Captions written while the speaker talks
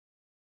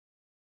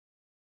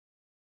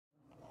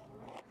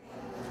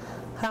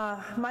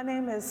My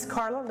name is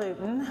Carla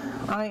Lewton.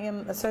 I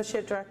am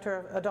Associate Director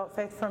of Adult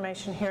Faith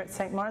Formation here at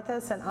St.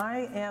 Martha's, and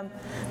I am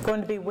going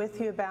to be with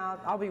you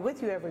I'll be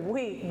with you every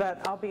week,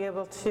 but I'll be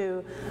able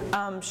to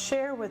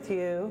share with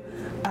you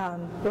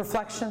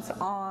reflections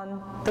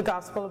on the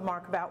Gospel of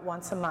Mark about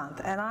once a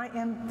month. And I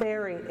am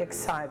very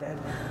excited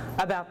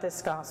about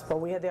this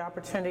Gospel. We had the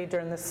opportunity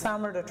during the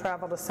summer to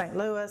travel to St.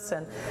 Louis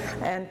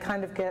and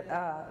kind of get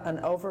an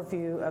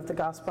overview of the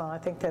Gospel, and I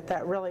think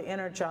that really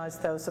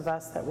energized those of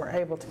us that were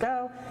able to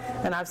go.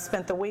 And I've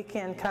spent the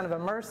weekend kind of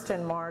immersed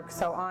in Mark,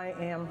 so I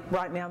am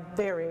right now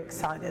very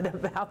excited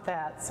about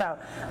that. So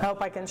I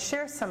hope I can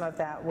share some of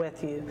that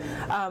with you.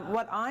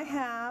 What I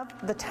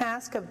have the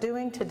task of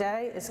doing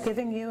today is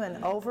giving you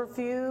an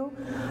overview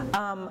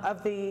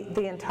of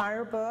the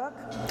entire book.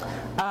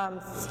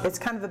 It's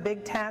kind of a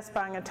big task,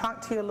 but I'm going to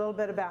talk to you a little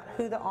bit about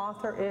who the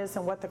author is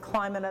and what the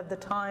climate of the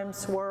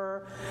times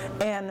were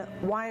and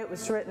why it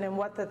was written and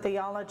what the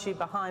theology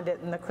behind it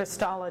and the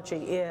Christology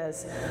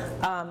is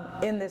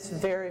in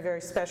this very, very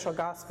special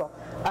gospel.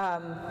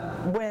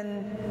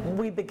 When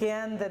we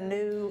begin the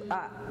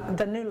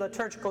new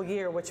liturgical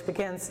year, which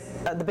begins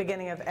at the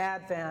beginning of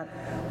Advent,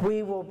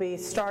 we will be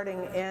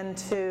starting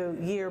into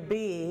year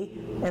B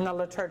in the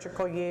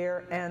liturgical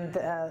year, and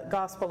the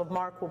Gospel of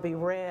Mark will be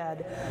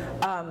read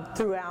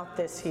throughout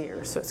this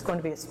year. So it's going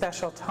to be a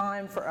special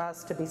time for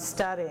us to be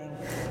studying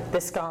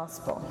this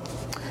gospel.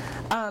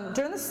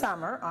 During the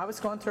summer, I was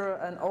going through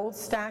an old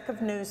stack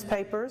of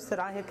newspapers that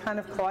I had kind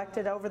of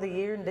collected over the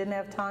year and didn't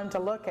have time to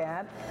look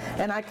at,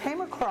 and I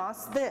came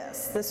across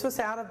this. This was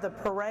out of the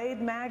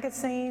Parade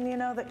magazine, you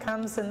know, that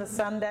comes in the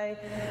Sunday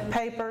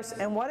papers,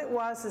 and what it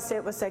was is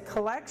it was a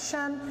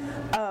collection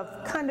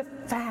of kind of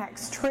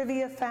facts,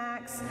 trivia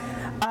facts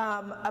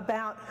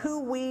about who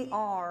we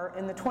are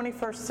in the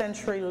 21st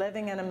century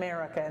living in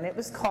America, and it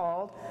was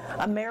called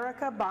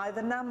America by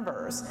the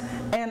Numbers.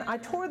 And I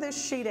tore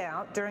this sheet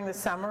out during the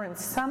summer, and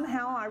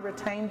somehow I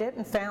retained it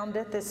and found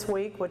it this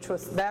week, which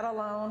was, that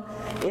alone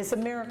is a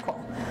miracle.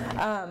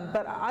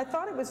 But I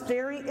thought it was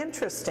very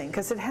interesting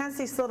because it has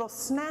these little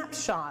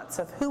snapshots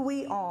of who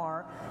we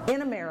are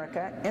in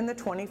America in the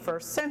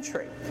 21st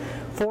century.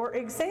 For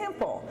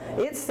example,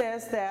 it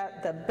says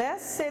that the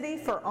best city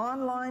for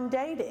online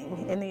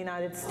dating in the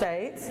United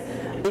States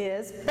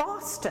is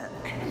Boston.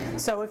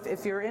 So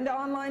if you're into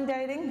online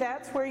dating,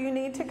 that's where you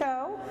need to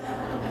go.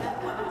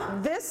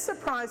 This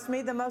surprised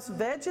me, the most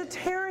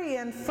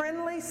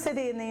vegetarian-friendly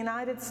city in the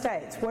United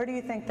States. Where do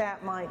you think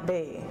that might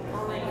be?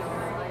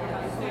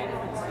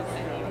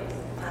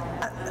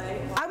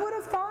 I would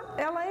have thought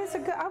LA is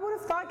I would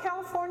have thought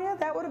California.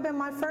 That would have been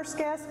my first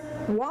guess.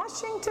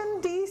 Washington,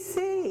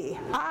 D.C.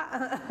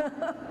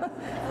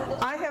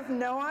 I have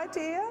no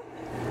idea.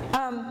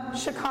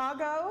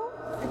 Chicago,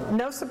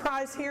 no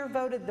surprise here,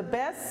 voted the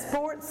best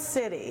sports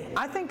city.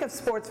 I think of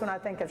sports when I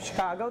think of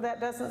Chicago. That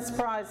doesn't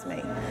surprise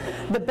me.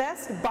 The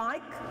best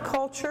bike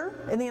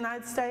culture in the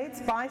United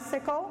States,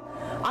 bicycle.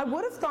 I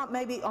would have thought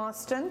maybe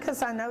Austin,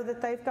 because I know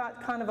that they've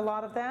got kind of a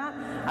lot of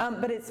that.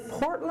 But it's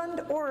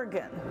Portland,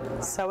 Oregon.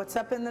 So it's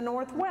up in the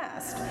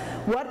Northwest.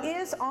 What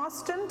is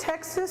Austin,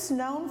 Texas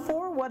known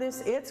for? What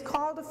is its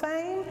call to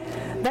fame?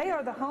 They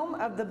are the home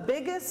of the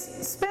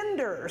biggest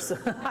spenders.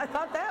 I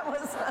thought that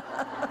was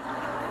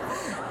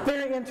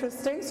very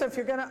interesting. So if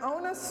you're going to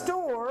own a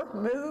store,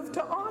 move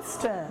to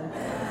Austin.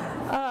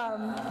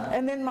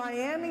 And then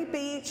Miami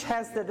Beach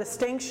has the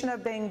distinction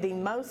of being the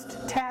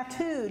most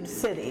tattooed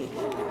city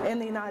in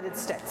the United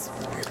States.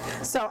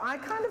 So I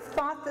kind of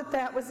thought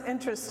that was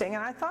interesting,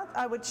 and I thought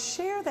I would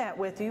share that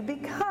with you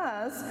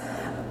because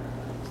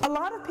a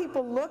lot of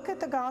people look at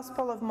the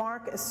Gospel of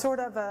Mark as sort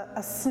of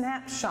a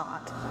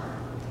snapshot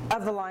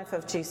of the life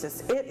of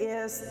Jesus. It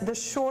is the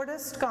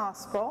shortest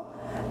gospel,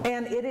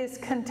 and it is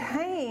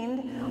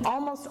contained,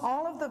 almost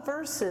all of the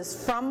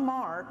verses from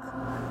Mark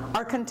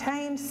are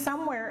contained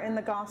somewhere in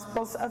the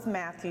Gospels of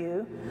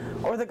Matthew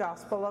or the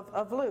Gospel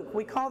of Luke.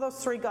 We call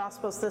those three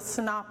Gospels the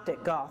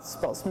Synoptic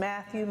Gospels,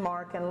 Matthew,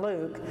 Mark, and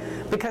Luke,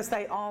 because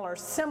they all are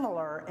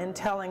similar in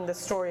telling the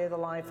story of the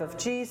life of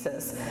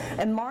Jesus.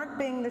 And Mark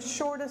being the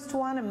shortest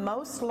one and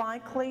most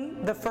likely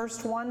the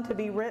first one to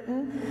be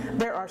written,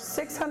 there are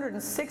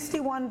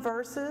 661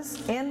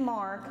 verses in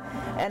Mark,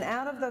 and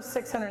out of those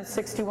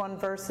 661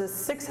 verses,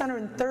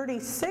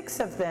 636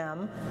 of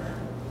them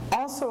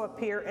also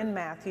appear in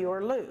Matthew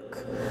or Luke.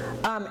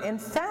 In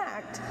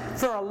fact,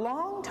 for a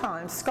long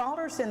time,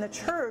 scholars in the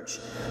church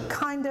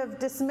kind of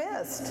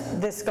dismissed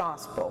this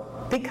gospel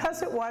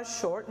because it was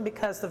short and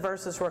because the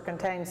verses were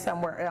contained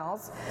somewhere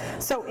else.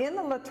 So in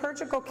the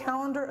liturgical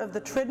calendar of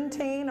the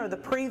Tridentine or the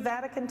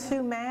pre-Vatican II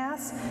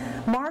Mass,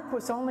 Mark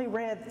was only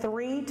read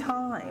 3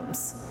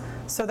 times.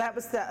 So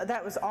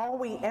that was all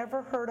we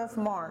ever heard of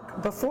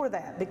Mark before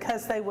that,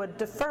 because they would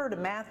defer to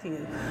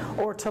Matthew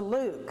or to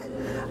Luke,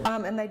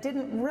 and they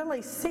didn't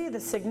really see the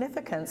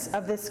significance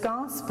of this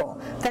gospel.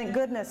 Thank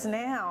goodness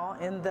now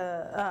in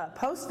the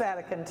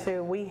post-Vatican II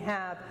we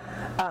have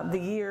the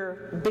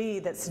year B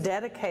that's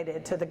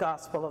dedicated to the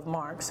Gospel of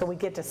Mark, so we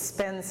get to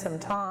spend some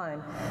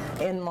time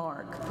in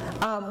Mark.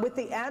 With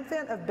the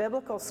advent of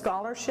biblical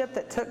scholarship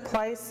that took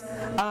place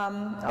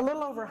a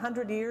little over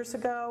 100 years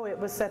ago, it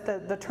was at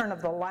the turn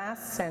of the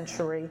last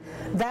century,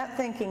 that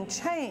thinking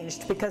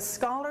changed because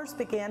scholars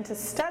began to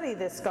study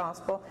this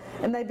gospel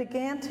and they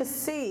began to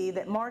see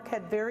that Mark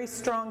had very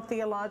strong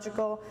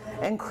theological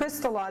and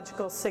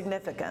Christological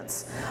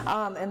significance,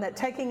 and that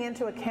taking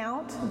into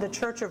account the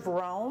Church of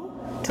Rome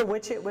to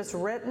which it was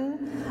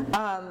written,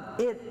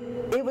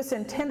 it was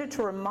intended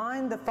to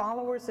remind the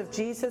followers of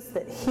Jesus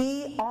that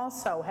he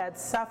also had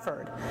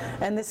suffered,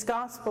 and this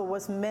gospel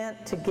was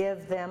meant to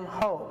give them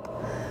hope.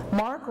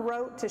 Mark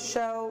wrote to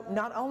show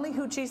not only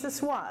who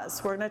Jesus was,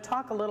 we're going to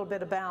talk a little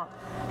bit about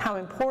how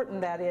important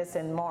that is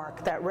in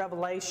Mark, that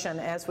revelation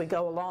as we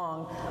go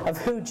along of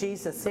who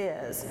Jesus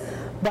is,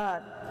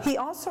 but he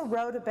also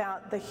wrote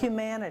about the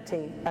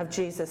humanity of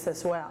Jesus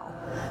as well.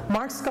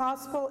 Mark's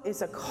gospel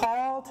is a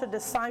call to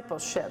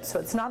discipleship, so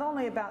it's not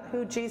only about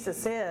who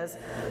Jesus is,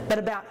 but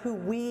about who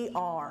we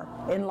are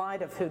in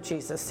light of who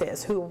Jesus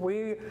is, who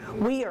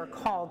we are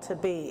called to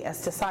be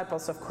as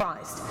disciples of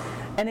Christ.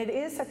 And it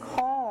is a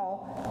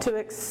call to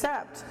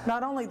accept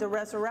not only the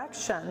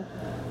resurrection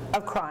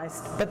of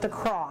Christ, but the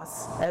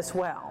cross as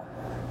well.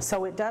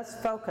 So it does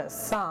focus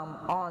some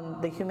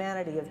on the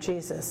humanity of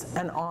Jesus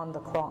and on the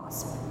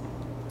cross.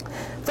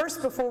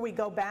 First, before we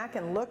go back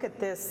and look at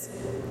this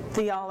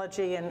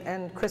theology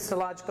and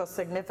Christological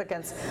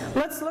significance,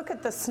 let's look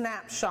at the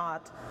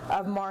snapshot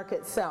of Mark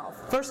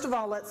itself. First of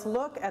all, let's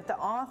look at the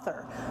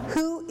author.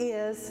 Who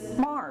is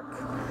Mark?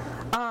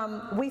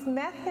 We've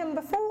met him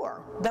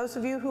before. Those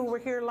of you who were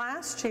here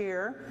last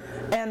year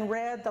and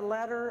read the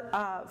letter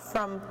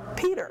from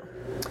Peter.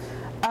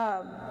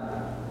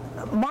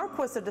 Mark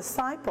was a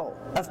disciple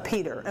of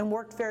Peter and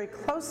worked very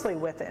closely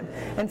with him.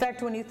 In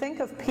fact, when you think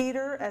of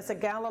Peter as a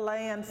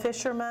Galilean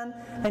fisherman,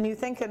 and you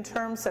think in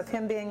terms of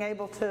him being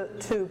able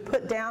to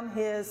put down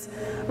his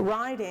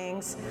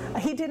writings,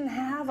 he didn't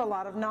have a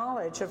lot of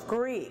knowledge of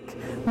Greek.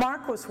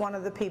 Mark was one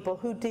of the people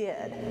who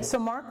did. So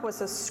Mark was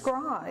a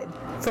scribe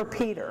for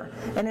Peter.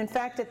 And in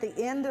fact, at the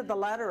end of the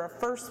letter of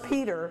 1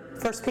 Peter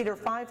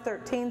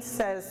 5:13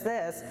 says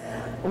this,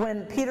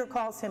 when Peter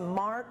calls him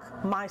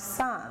Mark, my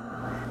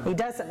son, he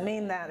doesn't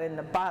mean that in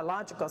the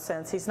biological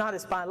sense. He's not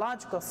his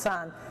biological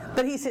son,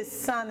 but he's his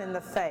son in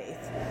the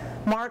faith.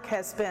 Mark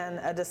has been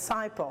a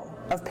disciple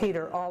of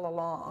Peter all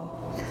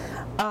along.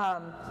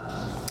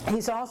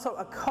 He's also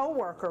a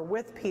co-worker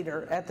with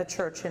Peter at the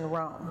church in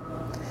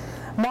Rome.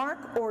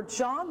 Mark, or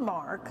John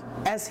Mark,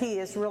 as he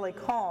is really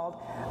called,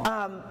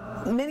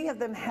 many of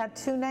them had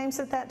two names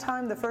at that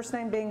time, the first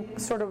name being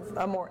sort of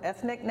a more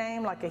ethnic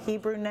name, like a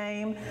Hebrew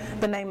name,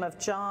 the name of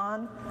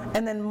John,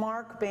 and then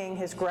Mark being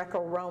his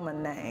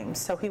Greco-Roman name.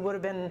 So he would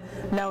have been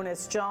known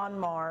as John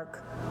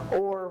Mark,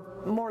 or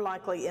more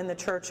likely in the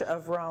Church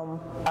of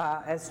Rome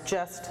as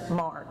just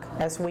Mark,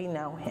 as we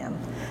know him.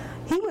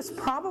 He was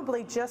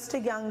probably just a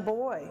young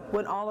boy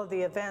when all of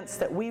the events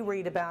that we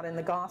read about in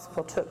the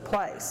Gospel took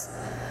place.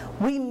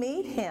 We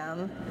meet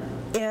him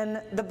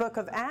in the book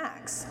of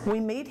Acts.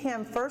 We meet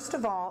him, first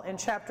of all, in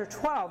chapter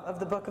 12 of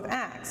the book of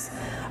Acts.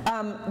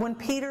 When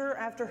Peter,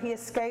 after he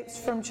escapes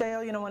from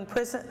jail,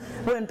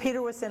 when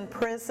Peter was in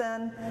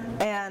prison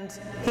and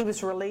he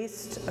was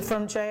released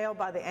from jail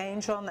by the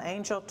angel, and the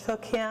angel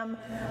took him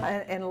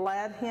and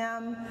led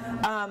him,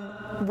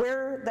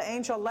 where the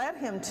angel led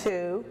him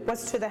to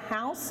was to the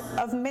house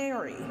of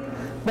Mary,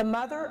 the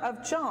mother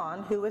of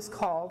John, who is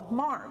called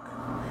Mark.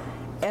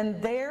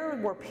 And there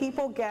were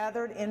people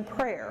gathered in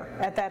prayer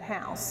at that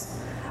house.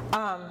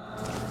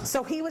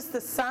 So he was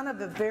the son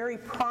of a very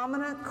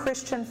prominent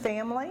Christian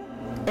family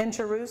in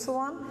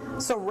Jerusalem,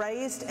 so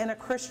raised in a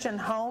Christian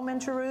home in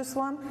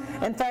Jerusalem.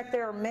 In fact,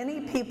 there are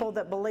many people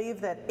that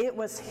believe that it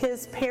was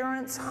his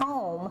parents'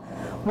 home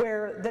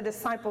where the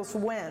disciples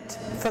went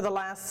for the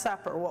Last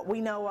Supper, what we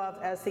know of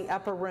as the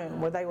upper room,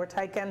 where they were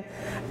taken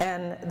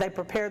and they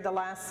prepared the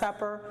Last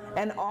Supper,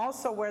 and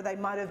also where they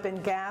might have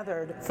been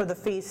gathered for the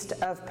Feast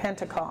of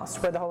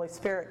Pentecost, where the Holy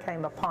Spirit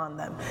came upon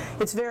them.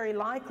 It's very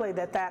likely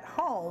that that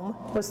home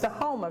was the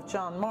home of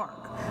John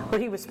Mark, where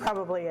he was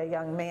probably a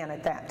young man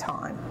at that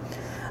time.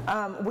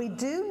 We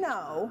do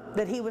know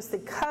that he was the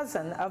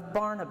cousin of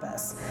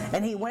Barnabas,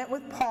 and he went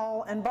with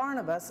Paul and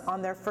Barnabas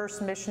on their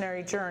first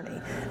missionary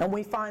journey. And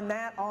we find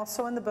that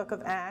also in the book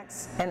of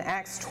Acts, in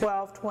Acts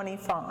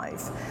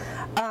 12:25.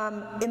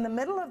 In the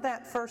middle of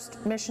that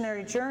first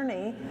missionary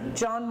journey,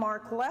 John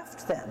Mark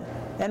left them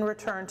and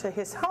returned to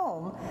his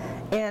home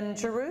in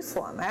Jerusalem.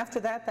 Jerusalem. After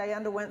that, they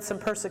underwent some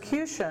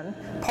persecution,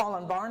 Paul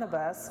and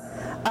Barnabas.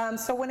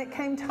 So when it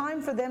came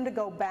time for them to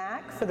go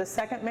back for the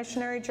second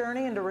missionary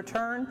journey and to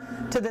return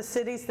to the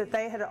cities that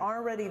they had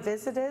already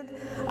visited,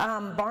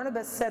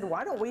 Barnabas said,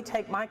 "Why don't we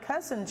take my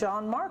cousin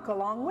John Mark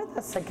along with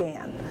us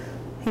again?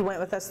 He went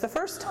with us the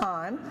first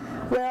time."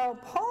 Well,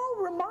 Paul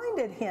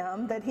reminded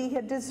him that he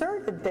had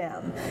deserted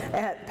them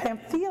at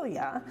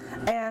Pamphylia,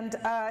 and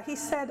he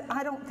said,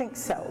 "I don't think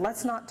so.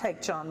 Let's not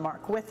take John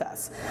Mark with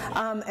us."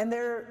 And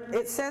there,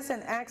 it says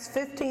in Acts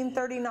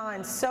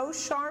 15:39, so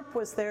sharp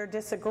was their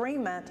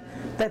disagreement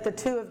that the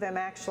two of them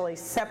actually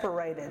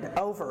separated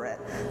over it.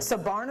 So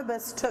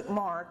Barnabas took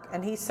Mark,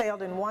 and he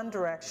sailed in one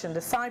direction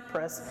to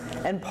Cyprus,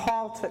 and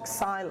Paul took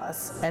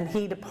Silas, and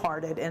he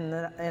departed in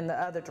the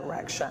other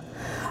direction.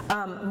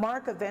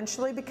 Mark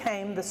eventually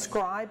became the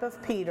scribe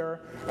of Peter,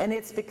 and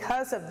it's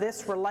because of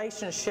this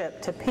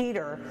relationship to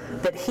Peter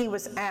that he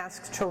was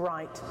asked to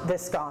write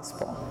this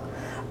gospel.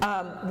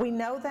 We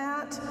know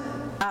that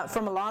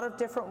from a lot of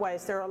different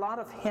ways. There are a lot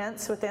of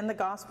hints within the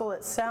gospel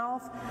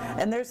itself,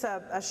 and there's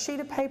a sheet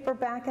of paper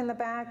back in the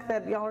back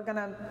that y'all are going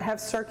to have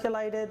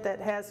circulated that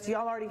has, do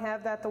y'all already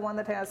have that, the one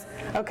that has,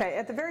 okay,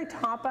 at the very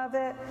top of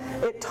it,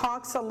 it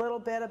talks a little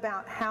bit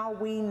about how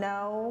we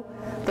know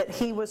that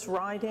he was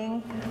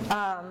writing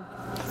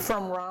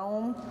from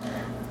Rome.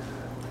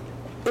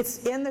 It's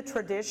in the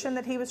tradition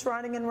that he was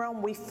writing in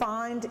Rome. We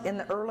find in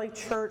the early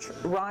church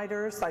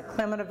writers like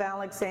Clement of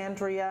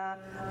Alexandria,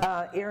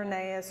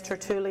 Irenaeus,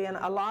 Tertullian,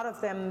 a lot of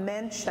them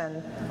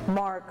mention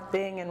Mark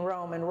being in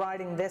Rome and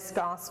writing this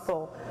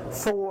gospel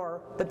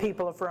for the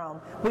people of Rome.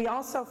 We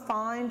also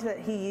find that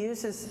he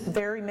uses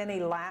very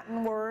many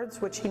Latin words,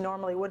 which he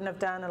normally wouldn't have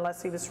done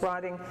unless he was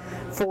writing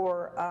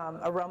for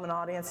a Roman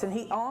audience. And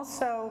he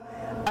also,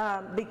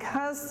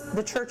 because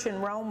the church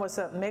in Rome was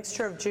a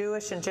mixture of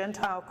Jewish and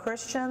Gentile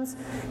Christians,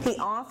 he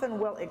often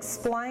will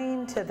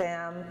explain to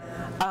them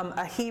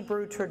a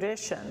Hebrew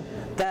tradition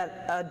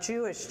that a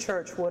Jewish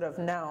church would have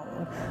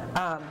known.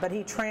 But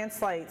he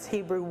translates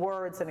Hebrew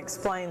words and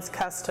explains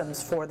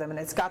customs for them, and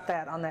it's got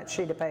that on that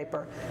sheet of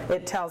paper.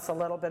 It tells a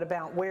little bit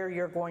about where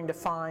you're going to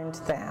find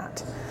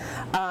that.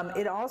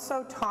 It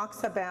also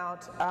talks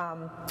about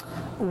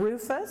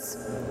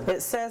Rufus.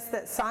 It says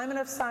that Simon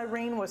of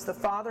Cyrene was the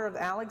father of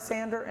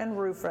Alexander and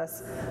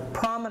Rufus,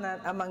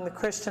 prominent among the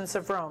Christians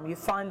of Rome. You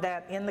find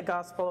that in the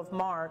Gospel of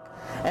Mark,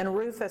 and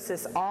Rufus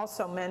is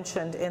also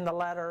mentioned in the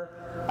letter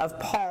of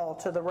Paul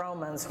to the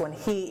Romans when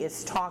he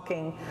is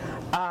talking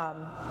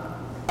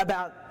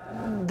about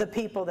the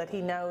people that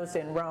he knows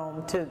in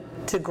Rome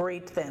to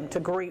greet them, to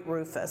greet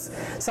Rufus.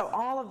 So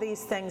all of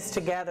these things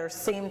together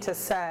seem to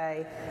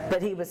say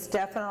that he was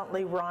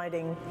definitely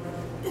writing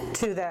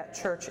to that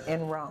church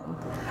in Rome.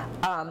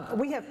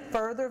 We have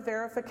further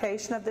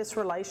verification of this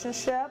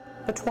relationship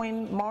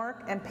between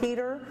Mark and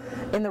Peter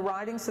in the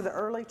writings of the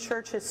early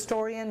church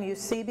historian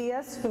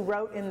Eusebius, who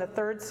wrote in the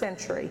 3rd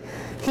century.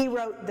 He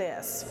wrote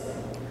this: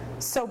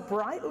 "So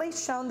brightly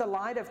shone the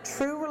light of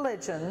true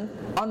religion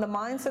on the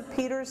minds of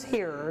Peter's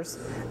hearers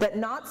that,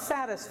 not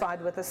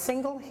satisfied with a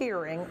single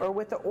hearing or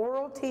with the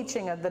oral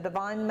teaching of the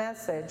divine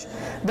message,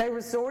 they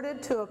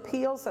resorted to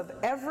appeals of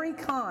every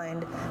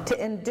kind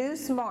to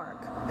induce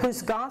Mark,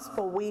 whose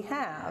gospel we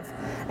have,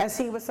 as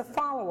he was a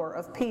follower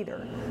of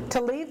Peter,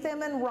 to leave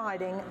them in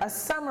writing a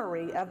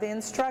summary of the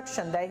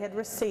instruction they had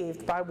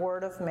received by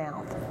word of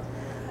mouth.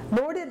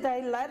 Nor did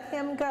they let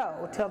him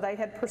go till they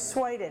had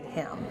persuaded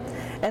him,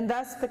 and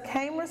thus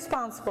became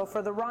responsible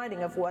for the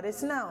writing of what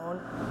is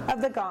known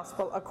of the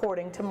gospel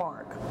according to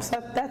Mark."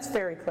 So that's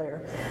very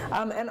clear.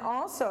 And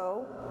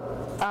also,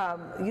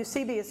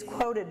 Eusebius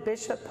quoted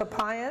Bishop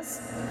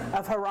Papias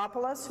of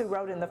Hierapolis, who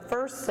wrote in the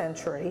 1st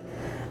century,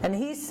 and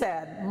he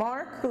said,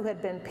 "Mark, who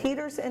had been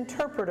Peter's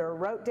interpreter,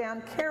 wrote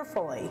down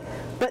carefully,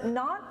 but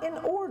not in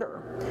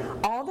order,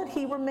 all that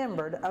he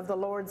remembered of the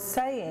Lord's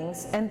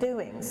sayings and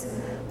doings.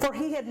 For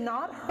he had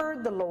not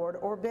heard the Lord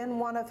or been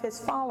one of his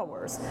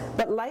followers,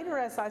 but later,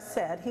 as I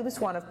said, he was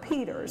one of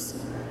Peter's.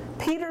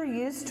 Peter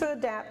used to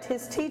adapt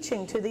his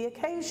teaching to the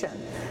occasion,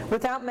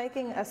 without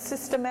making a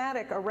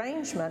systematic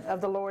arrangement of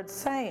the Lord's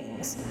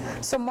sayings.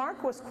 So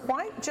Mark was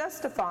quite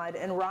justified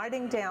in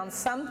writing down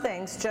some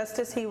things just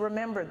as he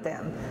remembered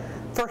them.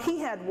 For he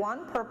had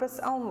one purpose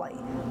only,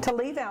 to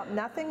leave out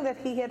nothing that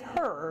he had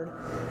heard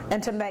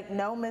and to make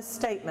no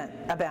misstatement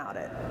about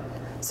it."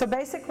 So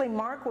basically,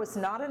 Mark was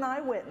not an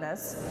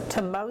eyewitness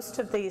to most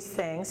of these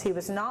things. He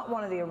was not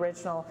one of the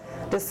original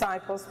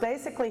disciples.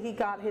 Basically, he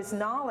got his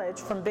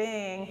knowledge from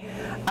being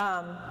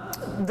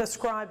the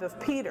scribe of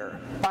Peter,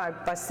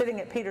 by sitting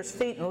at Peter's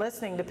feet and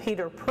listening to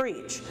Peter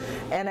preach.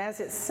 And as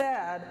it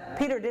said,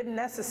 Peter didn't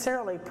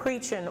necessarily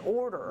preach in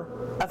order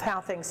of how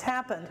things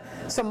happened.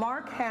 So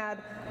Mark had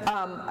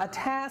a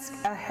task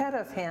ahead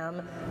of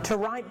him to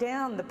write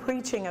down the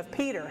preaching of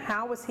Peter.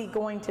 How was he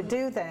going to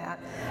do that?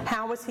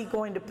 How was he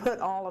going to put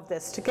all all of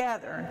this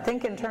together.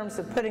 Think in terms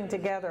of putting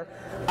together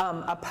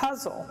a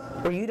puzzle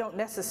where you don't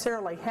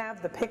necessarily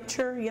have the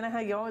picture. You know how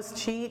you always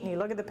cheat and you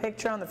look at the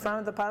picture on the front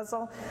of the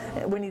puzzle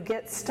when you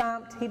get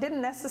stumped? He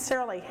didn't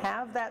necessarily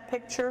have that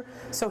picture,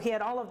 so he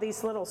had all of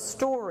these little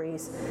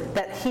stories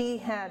that he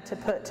had to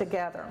put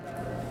together.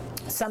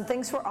 Some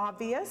things were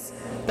obvious.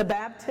 The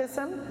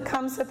baptism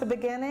comes at the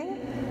beginning,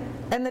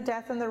 and the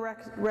death and the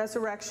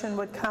resurrection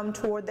would come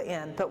toward the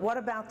end. But what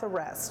about the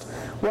rest?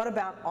 What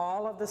about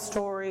all of the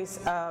stories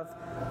of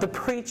the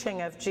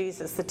preaching of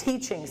Jesus, the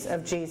teachings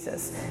of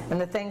Jesus, and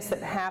the things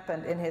that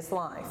happened in his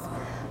life?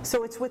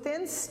 So it's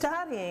within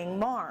studying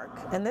Mark,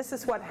 and this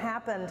is what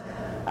happened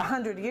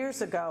 100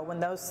 years ago when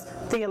those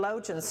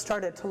theologians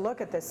started to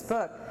look at this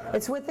book.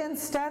 It's within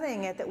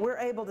studying it that we're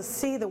able to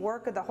see the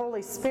work of the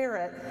Holy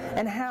Spirit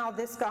and how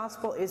this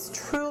gospel is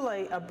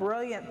truly a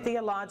brilliant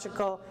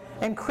theological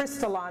and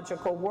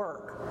Christological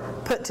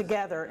work put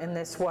together in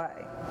this way.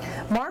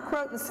 Mark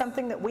wrote in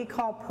something that we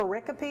call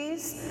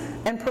pericopes,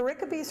 and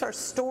pericopes are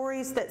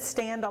stories that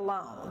stand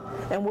alone.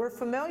 And we're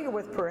familiar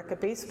with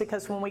pericopes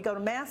because when we go to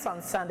Mass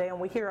on Sunday and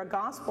we hear a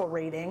gospel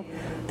reading,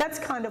 that's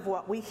kind of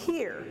what we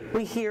hear.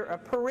 We hear a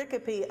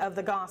pericope of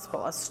the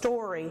gospel, a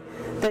story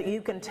that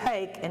you can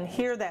take and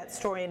hear that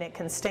story and it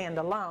can stand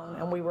alone,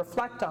 and we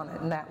reflect on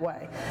it in that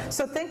way.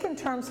 So think in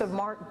terms of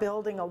Mark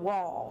building a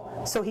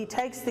wall. So he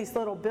takes these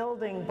little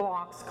building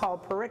blocks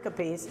called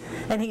pericopes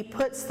and he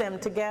puts them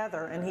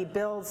together and he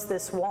builds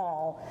this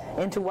wall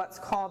into what's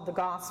called the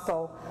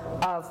Gospel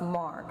of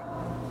Mark.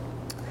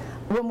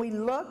 When we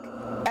look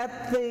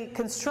at the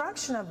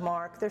construction of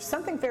Mark, there's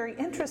something very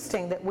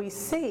interesting that we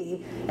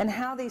see in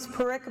how these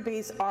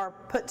pericopes are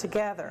put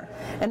together.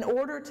 In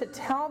order to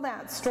tell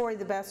that story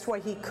the best way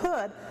he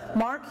could,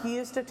 Mark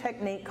used a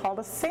technique called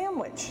a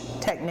sandwich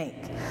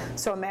technique.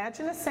 So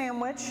imagine a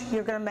sandwich.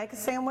 You're going to make a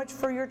sandwich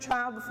for your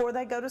child before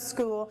they go to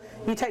school.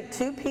 You take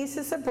 2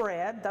 pieces of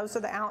bread. Those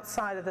are the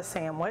outside of the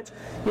sandwich.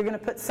 You're going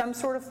to put some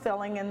sort of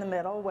filling in the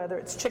middle, whether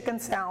it's chicken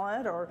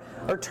salad or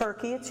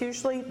turkey. It's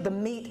usually the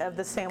meat of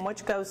the sandwich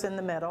goes in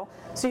the middle.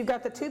 So you've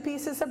got the 2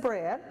 pieces of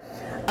bread.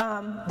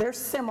 They're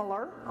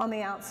similar on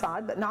the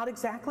outside, but not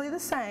exactly the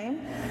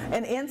same.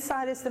 And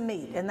inside is the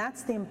meat, and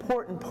that's the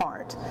important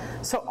part.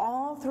 So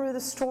all through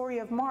the story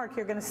of Mark,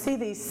 you're going to see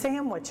these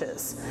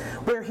sandwiches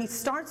where he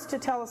starts to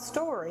tell a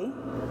story,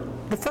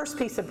 the first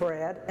piece of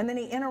bread, and then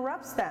he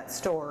interrupts that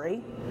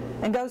story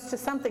and goes to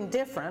something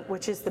different,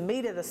 which is the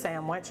meat of the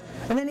sandwich,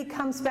 and then he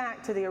comes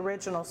back to the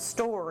original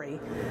story,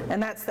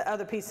 and that's the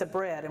other piece of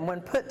bread. And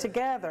when put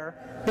together,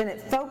 then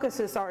it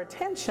focuses our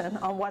attention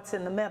on what's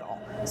in the middle.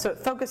 So it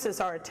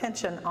focuses our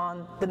attention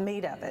on the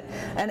meat of it.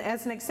 And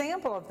as an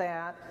example of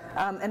that,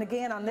 and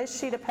again on this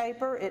sheet of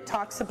paper, it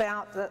talks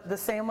about the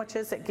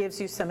sandwiches. It gives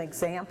you some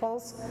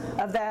examples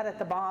of that at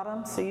the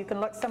bottom, so you can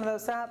look some of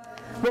those up.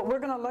 What we're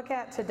going to look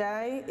at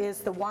today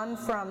is the one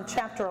from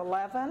chapter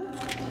 11,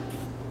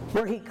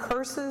 where he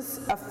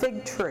curses a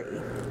fig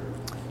tree.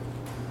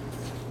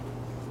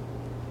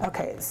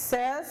 Okay, it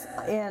says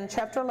in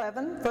chapter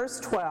 11,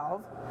 verse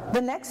 12, "The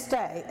next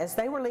day, as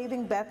they were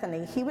leaving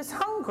Bethany, he was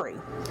hungry.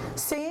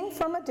 Seeing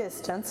from a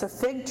distance a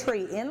fig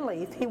tree in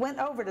leaf, he went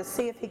over to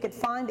see if he could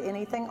find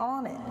anything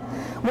on it.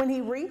 When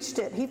he reached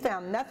it, he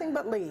found nothing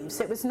but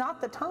leaves. It was not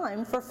the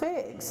time for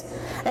figs.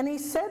 And he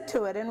said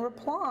to it in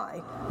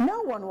reply,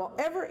 'No one will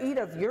ever eat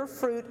of your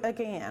fruit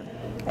again.'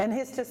 And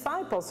his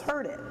disciples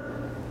heard it.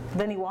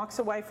 Then he walks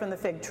away from the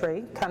fig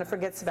tree, kind of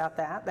forgets about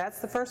that. That's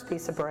the first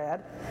piece of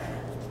bread.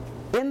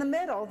 In the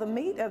middle, the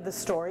meat of the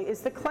story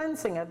is the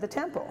cleansing of the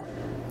temple.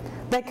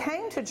 They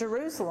came to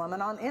Jerusalem,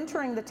 and on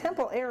entering the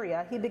temple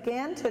area, he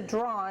began to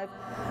drive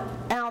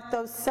out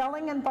those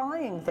selling and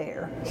buying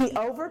there. He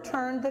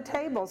overturned the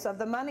tables of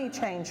the money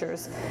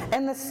changers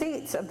and the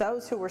seats of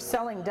those who were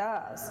selling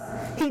doves.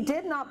 He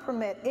did not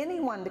permit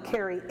anyone to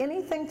carry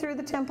anything through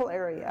the temple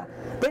area.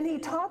 Then he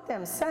taught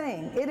them,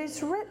 saying, 'It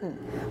is written,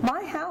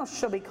 my house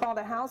shall be called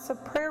a house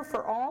of prayer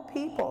for all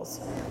peoples,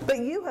 but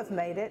you have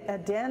made it a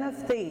den of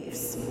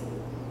thieves.'"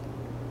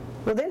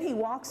 Well, then he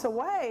walks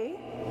away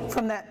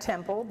from that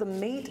temple, the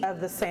meat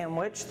of the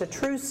sandwich, the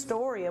true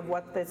story of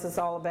what this is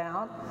all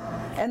about.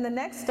 And the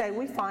next day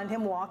we find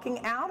him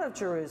walking out of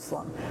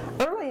Jerusalem.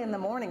 Early in the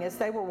morning, as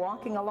they were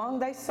walking along,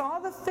 they saw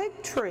the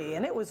fig tree,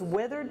 and it was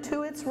withered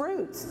to its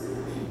roots.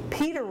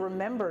 Peter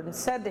remembered and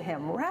said to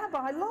him,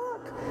 "Rabbi,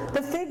 look,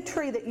 the fig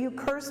tree that you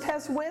cursed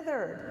has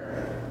withered."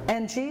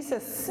 And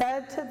Jesus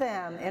said to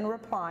them in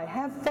reply,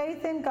 "Have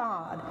faith in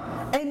God.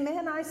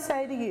 Amen, I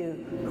say to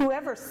you,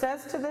 whoever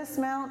says to this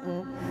mountain,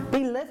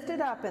 'Be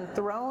lifted up and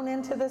thrown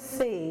into the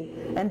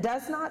sea,' and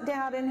does not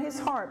doubt in his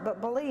heart,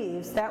 but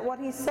believes that what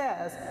he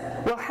says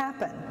will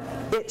happen,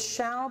 it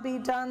shall be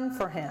done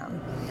for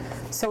him."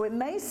 So it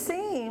may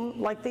seem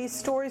like these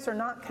stories are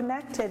not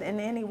connected in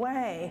any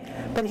way,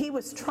 but he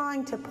was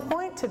trying to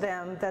point to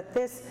them that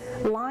this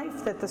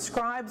life that the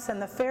scribes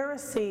and the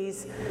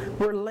Pharisees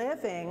were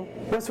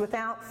living was was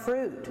without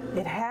fruit.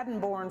 It hadn't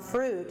borne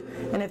fruit,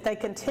 and if they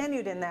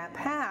continued in that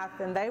path,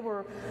 then they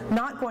were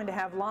not going to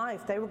have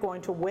life. They were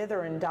going to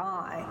wither and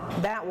die.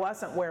 That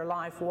wasn't where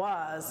life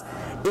was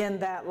in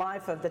that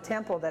life of the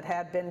temple that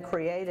had been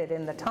created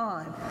in the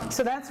time.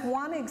 So that's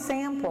one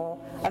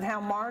example of how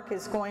Mark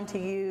is going to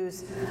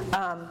use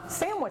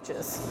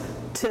sandwiches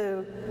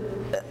to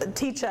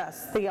teach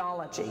us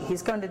theology.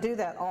 He's going to do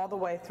that all the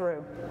way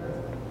through.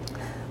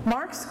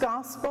 Mark's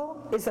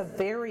gospel is a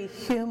very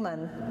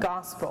human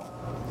gospel.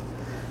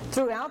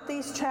 Throughout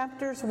these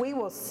chapters, we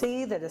will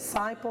see the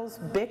disciples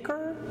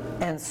bicker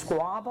and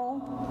squabble.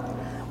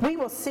 We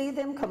will see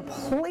them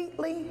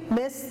completely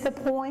miss the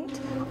point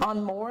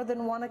on more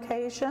than one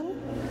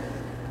occasion.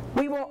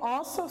 We will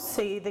also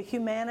see the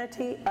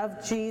humanity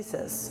of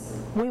Jesus.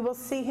 We will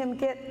see him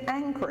get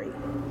angry.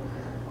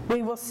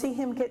 We will see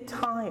him get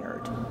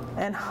tired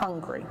and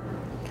hungry.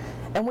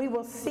 And we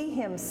will see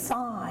him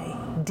sigh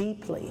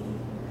deeply,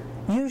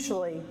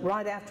 usually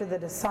right after the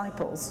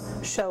disciples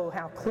show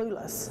how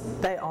clueless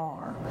they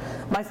are.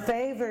 My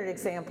favorite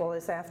example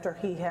is after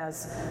he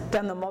has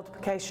done the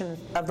multiplication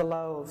of the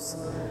loaves,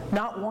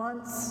 not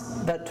once,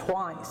 but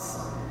twice.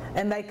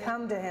 And they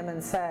come to him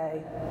and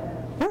say,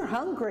 "We're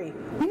hungry.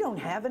 We don't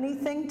have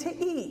anything to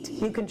eat."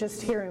 You can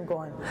just hear him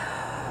going,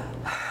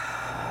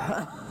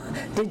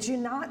 "Did you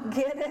not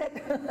get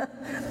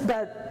it?"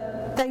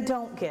 But they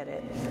don't get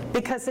it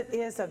because it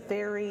is a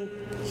very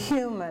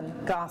human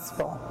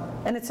gospel,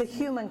 and it's a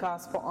human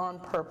gospel on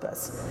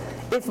purpose.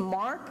 If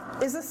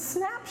Mark is a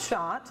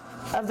snapshot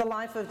of the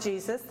life of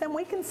Jesus, then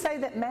we can say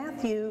that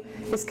Matthew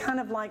is kind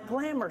of like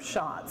glamour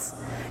shots.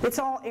 It's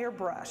all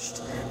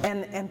airbrushed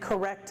and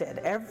corrected,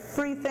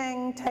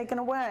 everything taken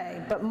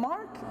away. But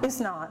Mark is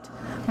not.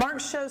 Mark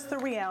shows the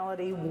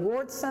reality,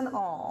 warts and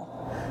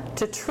all.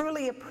 To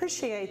truly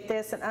appreciate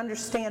this and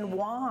understand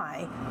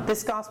why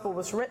this gospel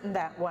was written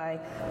that way,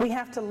 we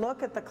have to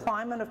look at the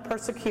climate of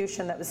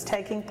persecution that was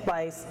taking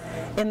place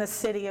in the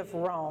city of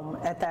Rome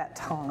at that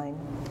time.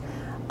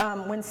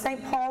 When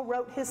St. Paul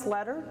wrote his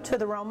letter to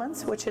the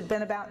Romans, which had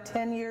been about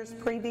 10 years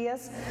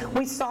previous,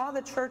 we saw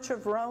the Church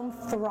of Rome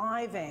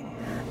thriving,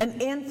 an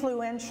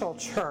influential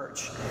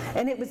church.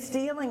 And it was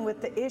dealing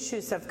with the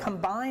issues of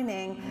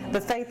combining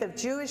the faith of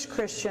Jewish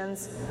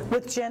Christians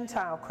with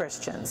Gentile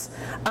Christians.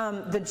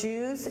 The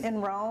Jews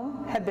in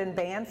Rome had been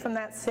banned from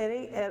that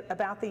city at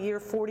about the year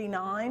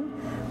 49.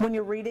 When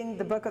you're reading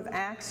the book of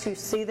Acts, you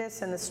see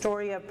this in the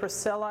story of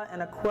Priscilla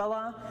and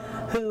Aquila,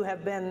 who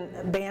have been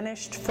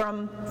banished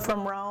from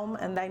Rome,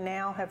 and they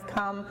now have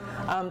come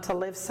to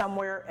live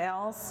somewhere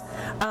else.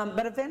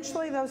 But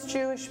eventually those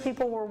Jewish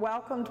people were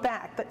welcomed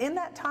back. But in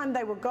that time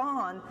they were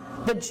gone,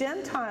 the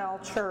Gentile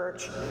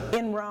church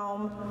in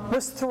Rome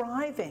was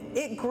thriving.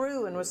 It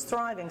grew and was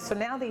thriving. So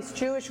now these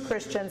Jewish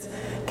Christians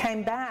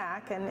came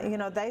back,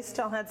 and they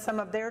still had some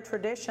of their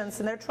traditions,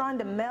 and they're trying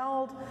to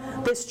meld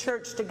this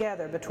church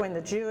together between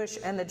the Jewish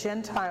and the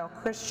Gentile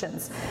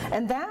Christians.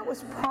 And that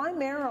was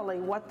primarily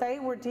what they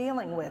were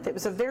dealing with. It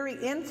was a very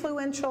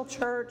influential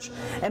church,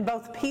 and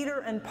both Peter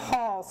and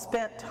Paul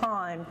spent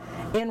time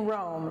in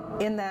Rome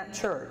in that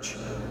church.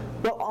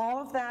 Well, all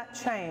of that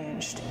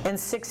changed in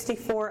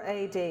 64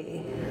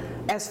 AD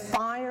as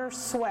fire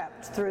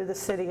swept through the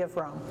city of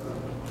Rome.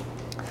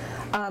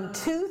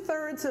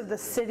 2/3 of the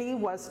city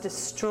was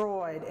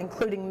destroyed,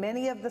 including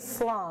many of the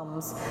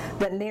slums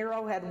that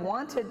Nero had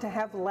wanted to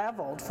have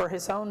leveled for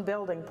his own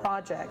building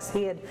projects.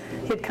 He had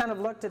kind of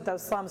looked at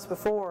those slums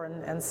before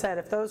and said,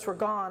 if those were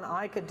gone,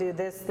 I could do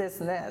this, this,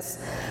 and this.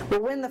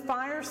 But when the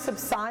fire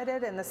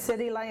subsided and the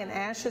city lay in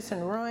ashes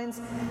and ruins,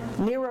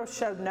 Nero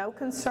showed no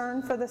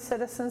concern for the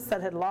citizens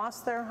that had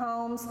lost their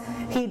homes.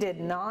 He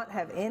did not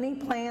have any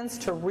plans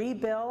to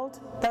rebuild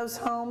those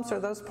homes or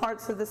those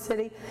parts of the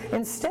city.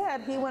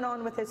 Instead, he went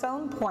on with his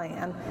own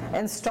plan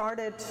and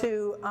started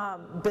to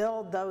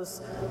build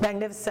those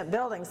magnificent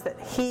buildings that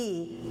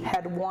he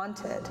had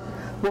wanted.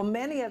 Well,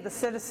 many of the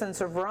citizens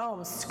of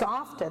Rome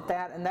scoffed at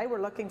that, and they were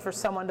looking for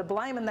someone to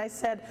blame, and they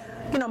said,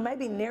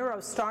 maybe Nero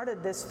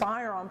started this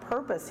fire on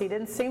purpose. He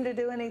didn't seem to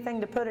do anything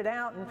to put it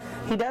out, and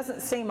he doesn't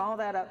seem all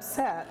that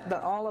upset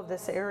that all of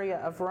this area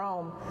of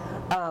Rome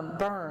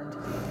burned.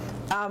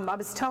 I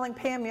was telling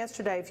Pam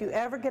yesterday, if you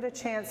ever get a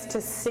chance to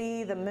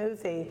see the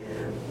movie,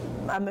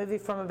 a movie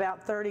from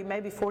about 30,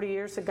 maybe 40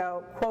 years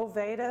ago, Quo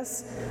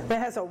Vadis, that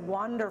has a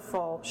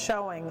wonderful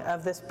showing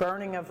of this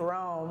burning of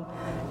Rome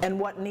and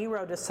what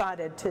Nero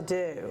decided to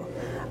do.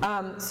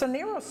 So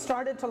Nero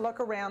started to look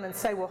around and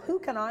say, well, who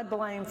can I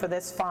blame for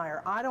this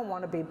fire? I don't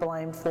want to be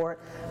blamed for it.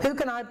 Who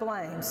can I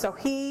blame? So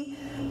he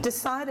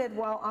decided,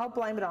 well, I'll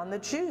blame it on the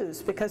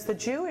Jews, because the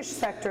Jewish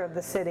sector of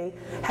the city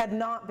had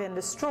not been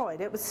destroyed.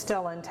 It was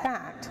still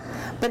intact.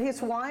 But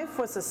his wife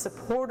was a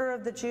supporter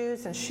of the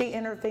Jews, and she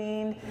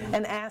intervened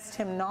and asked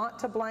him not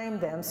to blame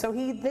them. So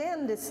he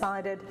then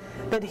decided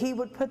that he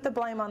would put the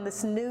blame on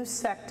this new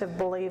sect of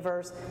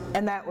believers,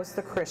 and that was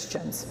the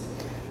Christians.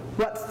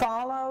 What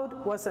followed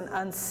was an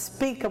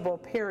unspeakable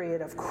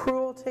period of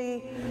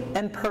cruelty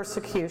and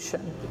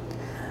persecution.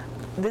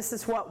 This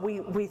is what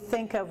we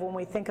think of when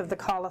we think of the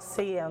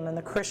Colosseum and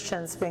the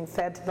Christians being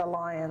fed to the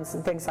lions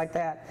and things like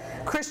that.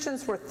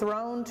 Christians were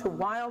thrown to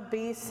wild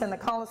beasts in the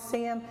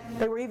Colosseum.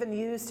 They were even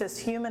used as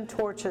human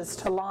torches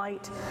to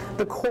light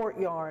the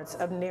courtyards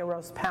of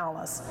Nero's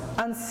palace.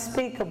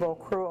 Unspeakable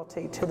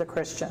cruelty to the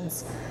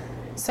Christians.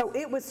 So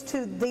it was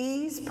to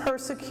these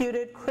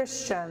persecuted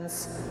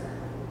Christians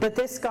that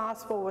this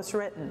gospel was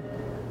written.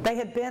 They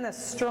had been a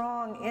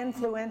strong,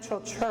 influential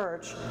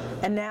church,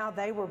 and now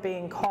they were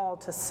being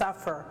called to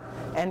suffer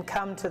and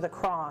come to the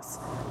cross.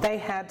 They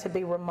had to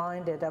be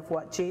reminded of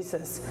what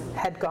Jesus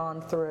had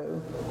gone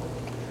through.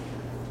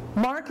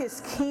 Mark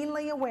is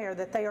keenly aware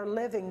that they are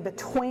living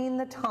between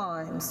the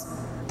times.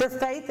 Their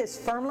faith is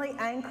firmly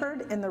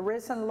anchored in the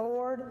risen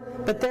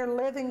Lord, but they're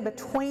living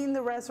between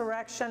the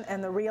resurrection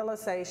and the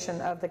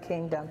realization of the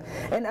kingdom.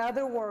 In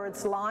other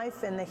words,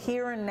 life in the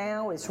here and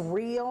now is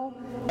real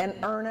and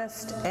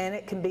earnest, and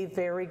it can be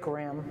very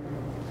grim.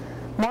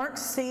 Mark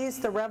sees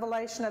the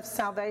revelation of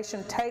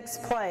salvation takes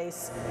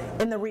place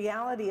in the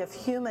reality of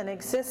human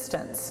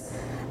existence.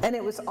 And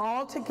it was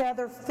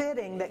altogether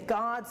fitting that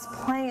God's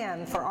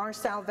plan for our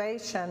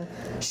salvation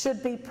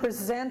should be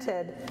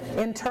presented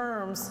in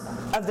terms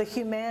of the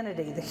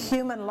humanity, the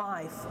human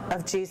life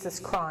of Jesus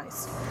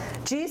Christ.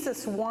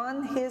 Jesus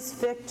won his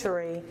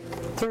victory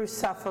through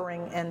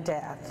suffering and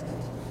death.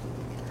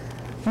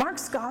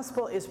 Mark's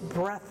gospel is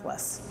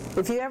breathless.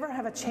 If you ever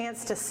have a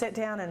chance to sit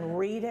down and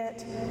read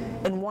it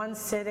in one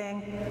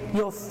sitting,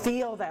 you'll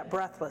feel that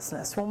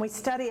breathlessness. When we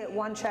study it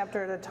one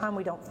chapter at a time,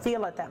 we don't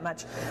feel it that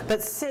much.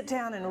 But sit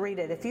down and read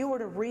it. If you were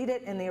to read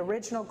it in the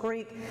original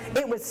Greek,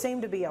 it would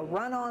seem to be a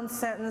run-on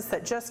sentence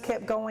that just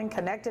kept going,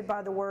 connected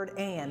by the word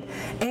and.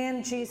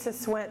 And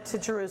Jesus went to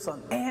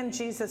Jerusalem. And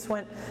Jesus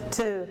went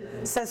to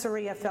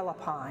Caesarea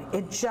Philippi.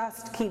 It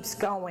just keeps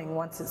going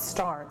once it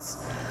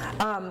starts.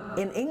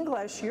 In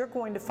English, you're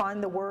going to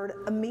find the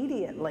word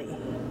immediately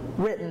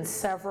written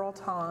several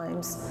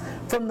times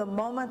from the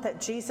moment that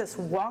Jesus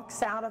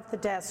walks out of the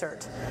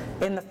desert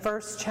in the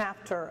first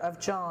chapter of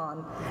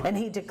John, and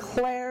he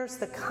declares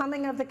the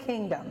coming of the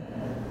kingdom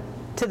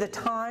to the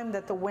time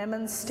that the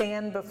women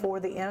stand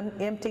before the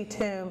empty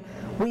tomb.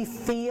 We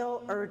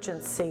feel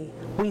urgency.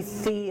 We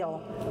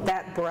feel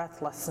that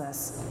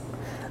breathlessness.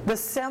 The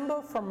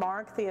symbol for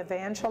Mark the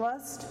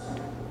evangelist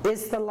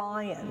is the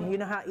lion. You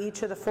know how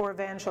each of the four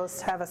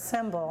evangelists have a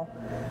symbol,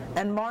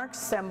 and Mark's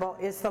symbol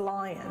is the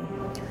lion.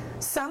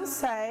 Some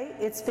say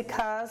it's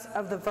because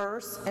of the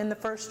verse in the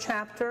first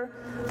chapter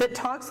that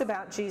talks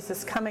about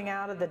Jesus coming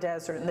out of the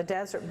desert, and the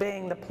desert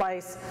being the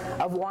place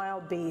of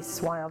wild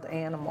beasts, wild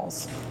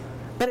animals.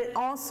 But it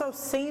also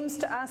seems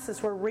to us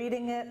as we're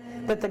reading it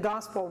that the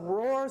gospel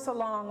roars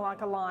along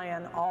like a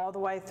lion all the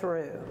way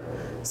through.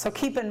 So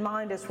keep in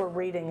mind as we're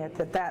reading it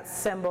that that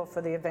symbol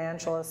for the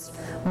evangelist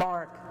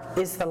Mark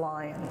is the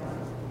lion.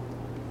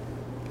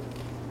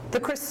 The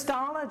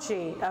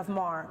Christology of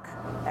Mark,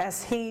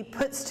 as he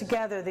puts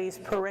together these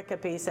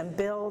pericopes and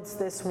builds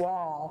this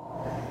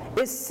wall,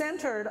 is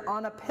centered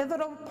on a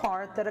pivotal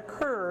part that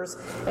occurs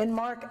in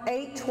Mark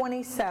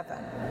 8:27.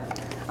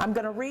 I'm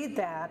going to read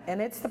that,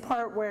 and it's the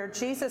part where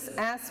Jesus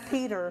asks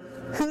Peter,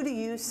 "Who do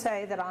you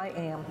say that I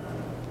am?"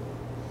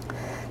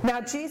 Now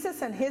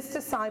Jesus and his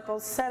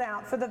disciples set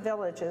out for the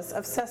villages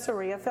of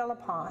Caesarea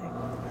Philippi.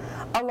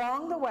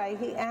 Along the way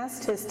he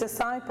asked his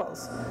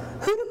disciples,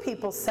 "Who do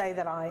people say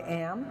that I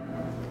am?"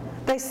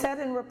 They said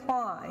in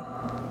reply,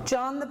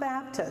 "John the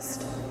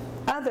Baptist,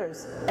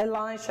 others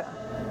Elijah,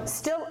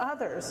 still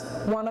others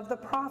one of the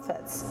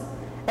prophets."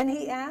 And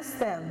he asked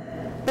them,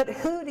 "But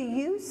who do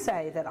you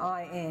say that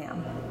I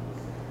am?"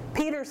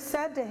 Peter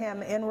said to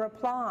him in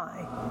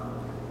reply,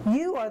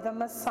 "You are the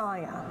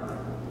Messiah."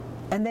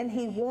 And then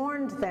he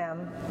warned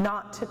them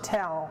not to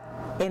tell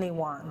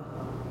anyone.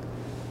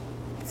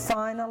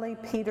 Finally,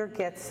 Peter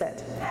gets it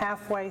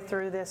halfway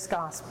through this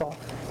gospel.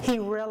 He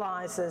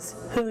realizes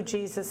who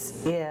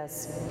Jesus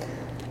is.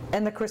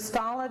 And the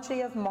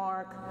Christology of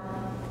Mark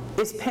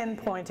is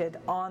pinpointed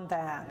on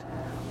that,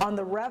 on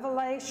the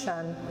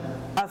revelation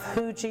of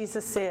who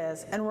Jesus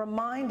is, and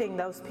reminding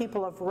those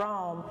people of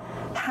Rome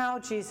how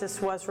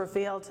Jesus was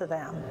revealed to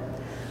them.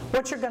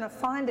 What you're going to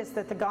find is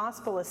that the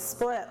gospel is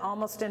split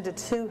almost into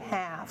two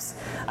halves.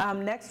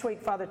 Next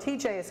week, Father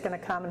TJ is going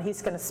to come and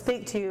he's going to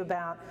speak to you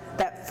about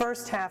that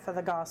first half of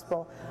the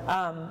gospel,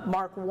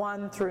 Mark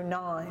 1 through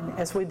 9,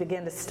 as we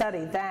begin to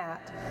study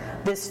that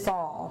this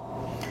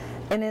fall.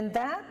 And in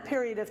that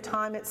period of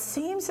time, it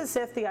seems as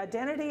if the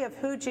identity of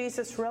who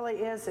Jesus really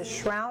is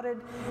shrouded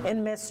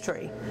in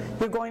mystery.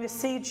 You're going to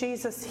see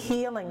Jesus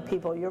healing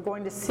people. You're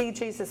going to see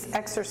Jesus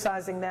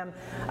exorcising them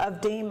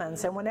of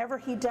demons. And whenever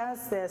he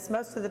does this,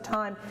 most of the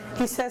time,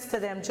 he says to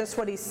them just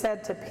what he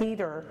said to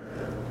Peter,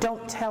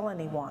 "Don't tell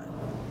anyone."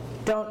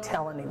 Don't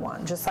tell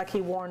anyone, just like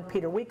he warned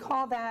Peter. We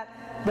call that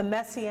the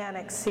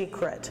messianic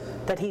secret,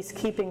 that he's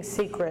keeping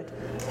secret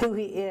who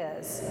he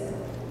is.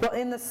 Well,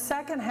 in the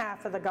second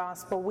half of the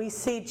gospel, we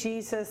see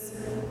Jesus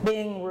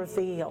being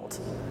revealed,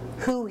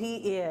 who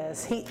he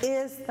is. He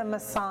is the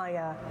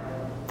Messiah,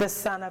 the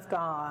Son of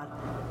God.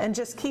 And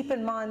just keep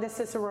in mind,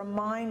 this is a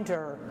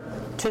reminder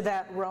to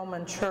that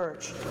Roman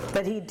church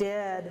that he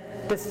did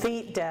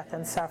defeat death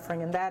and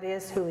suffering, and that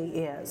is who he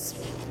is.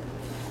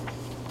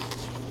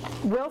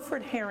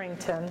 Wilfred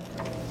Harrington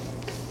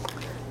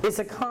is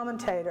a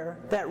commentator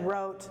that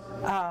wrote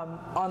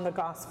on the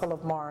Gospel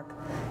of Mark.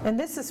 And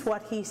this is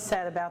what he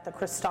said about the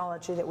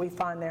Christology that we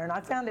find there. And I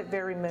found it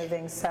very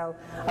moving, so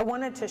I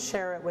wanted to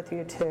share it with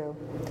you too.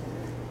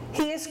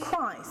 He is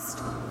Christ.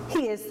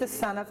 He is the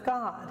Son of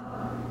God.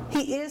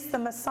 He is the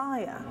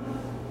Messiah.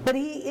 But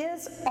he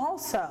is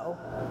also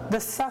the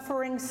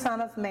suffering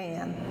Son of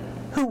Man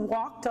who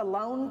walked a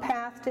lone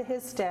path to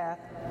his death,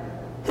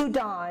 who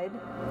died,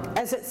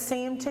 as it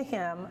seemed to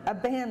him,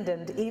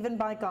 abandoned even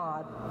by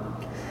God.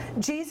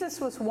 Jesus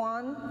was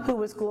one who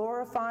was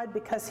glorified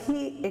because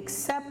he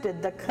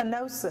accepted the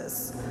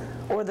kenosis,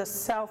 or the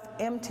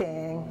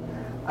self-emptying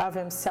of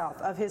himself,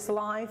 of his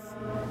life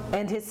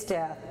and his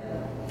death.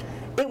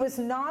 It was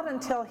not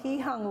until he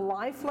hung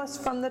lifeless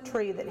from the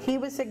tree that he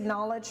was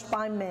acknowledged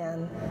by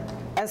men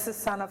as the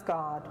Son of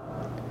God.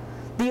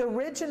 The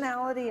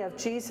originality of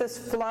Jesus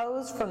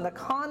flows from the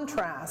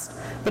contrast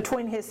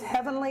between his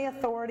heavenly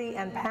authority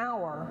and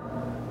power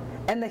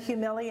and the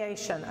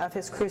humiliation of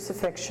his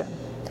crucifixion.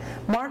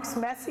 Mark's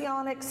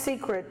messianic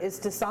secret is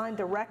designed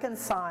to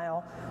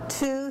reconcile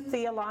two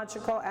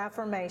theological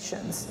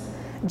affirmations.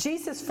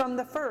 Jesus from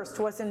the first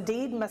was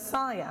indeed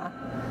Messiah,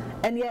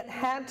 and yet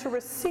had to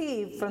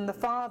receive from the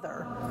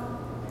Father,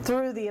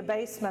 through the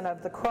abasement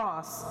of the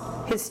cross,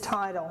 his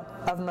title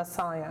of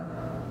Messiah.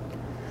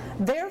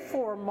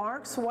 Therefore,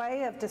 Mark's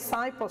way of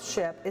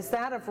discipleship is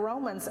that of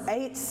Romans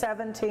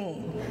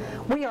 8:17.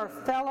 We are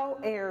fellow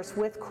heirs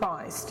with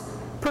Christ,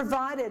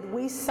 provided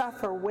we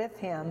suffer with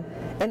him,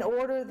 in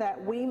order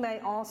that we may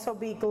also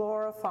be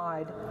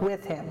glorified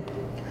with him.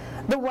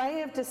 The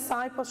way of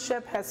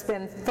discipleship has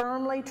been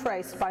firmly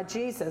traced by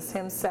Jesus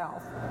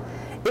himself.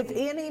 If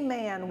any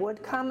man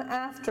would come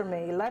after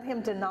me, let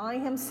him deny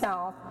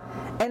himself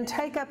and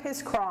take up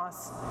his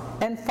cross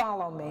and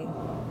follow me.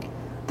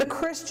 The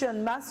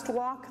Christian must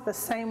walk the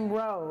same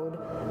road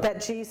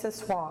that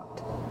Jesus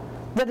walked.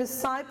 The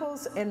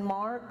disciples in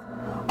Mark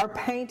are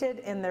painted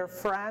in their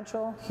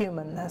fragile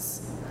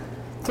humanness.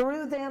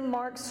 Through them,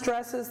 Mark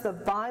stresses the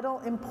vital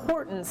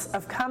importance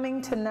of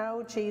coming to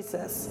know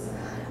Jesus.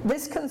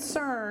 This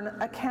concern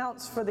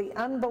accounts for the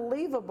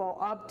unbelievable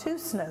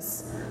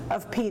obtuseness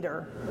of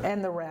Peter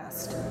and the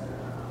rest.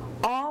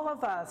 All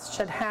of us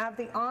should have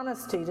the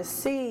honesty to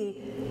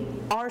see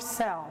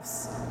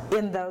ourselves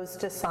in those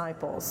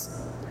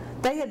disciples.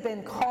 They had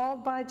been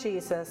called by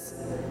Jesus,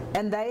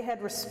 and they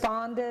had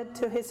responded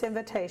to his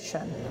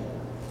invitation.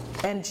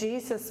 And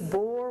Jesus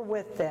bore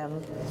with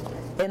them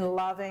in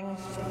loving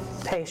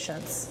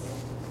patience.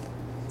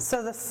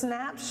 So the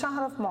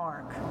snapshot of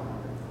Mark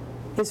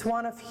is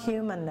one of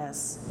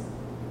humanness.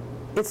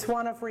 It's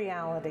one of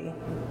reality,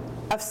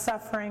 of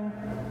suffering,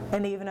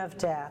 and even of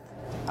death.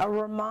 A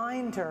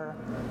reminder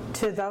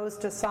to those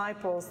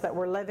disciples that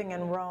were living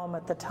in Rome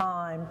at the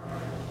time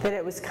that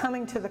it was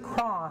coming to the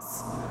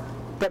cross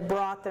that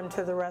brought them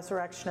to the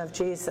resurrection of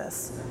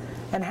Jesus,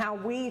 and how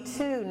we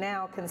too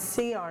now can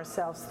see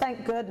ourselves.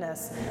 Thank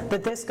goodness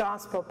that this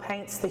gospel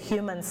paints the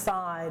human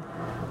side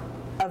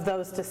of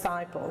those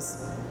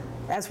disciples.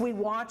 As we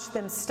watch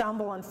them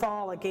stumble and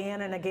fall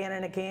again and again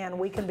and again,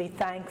 we can be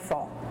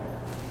thankful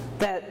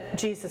that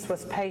Jesus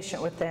was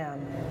patient with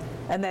them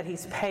and that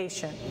he's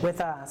patient with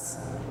us.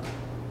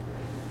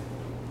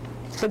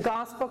 The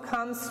gospel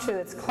comes to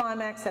its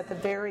climax at the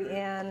very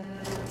end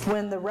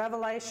when the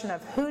revelation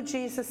of who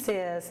Jesus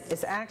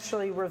is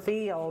actually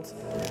revealed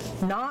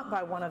not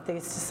by one of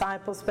these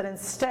disciples, but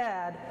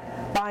instead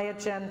by a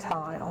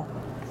Gentile,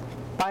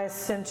 by a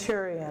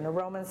centurion, a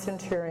Roman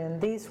centurion.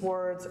 These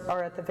words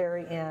are at the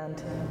very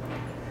end.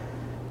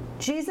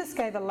 Jesus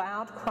gave a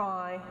loud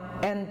cry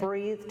and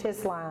breathed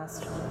his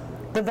last.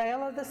 The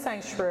veil of the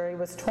sanctuary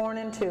was torn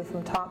in two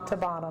from top to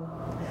bottom.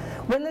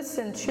 When the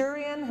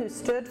centurion who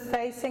stood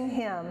facing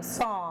him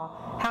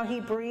saw how he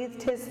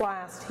breathed his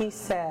last, he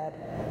said,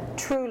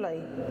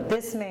 "Truly,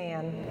 this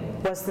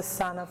man was the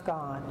Son of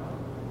God."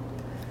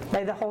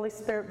 May the Holy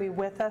Spirit be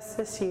with us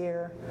this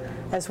year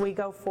as we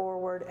go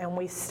forward and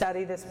we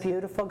study this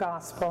beautiful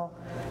gospel,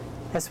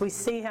 as we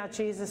see how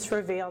Jesus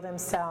revealed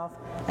himself,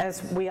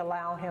 as we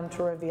allow him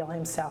to reveal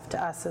himself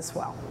to us as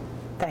well.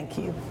 Thank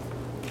you.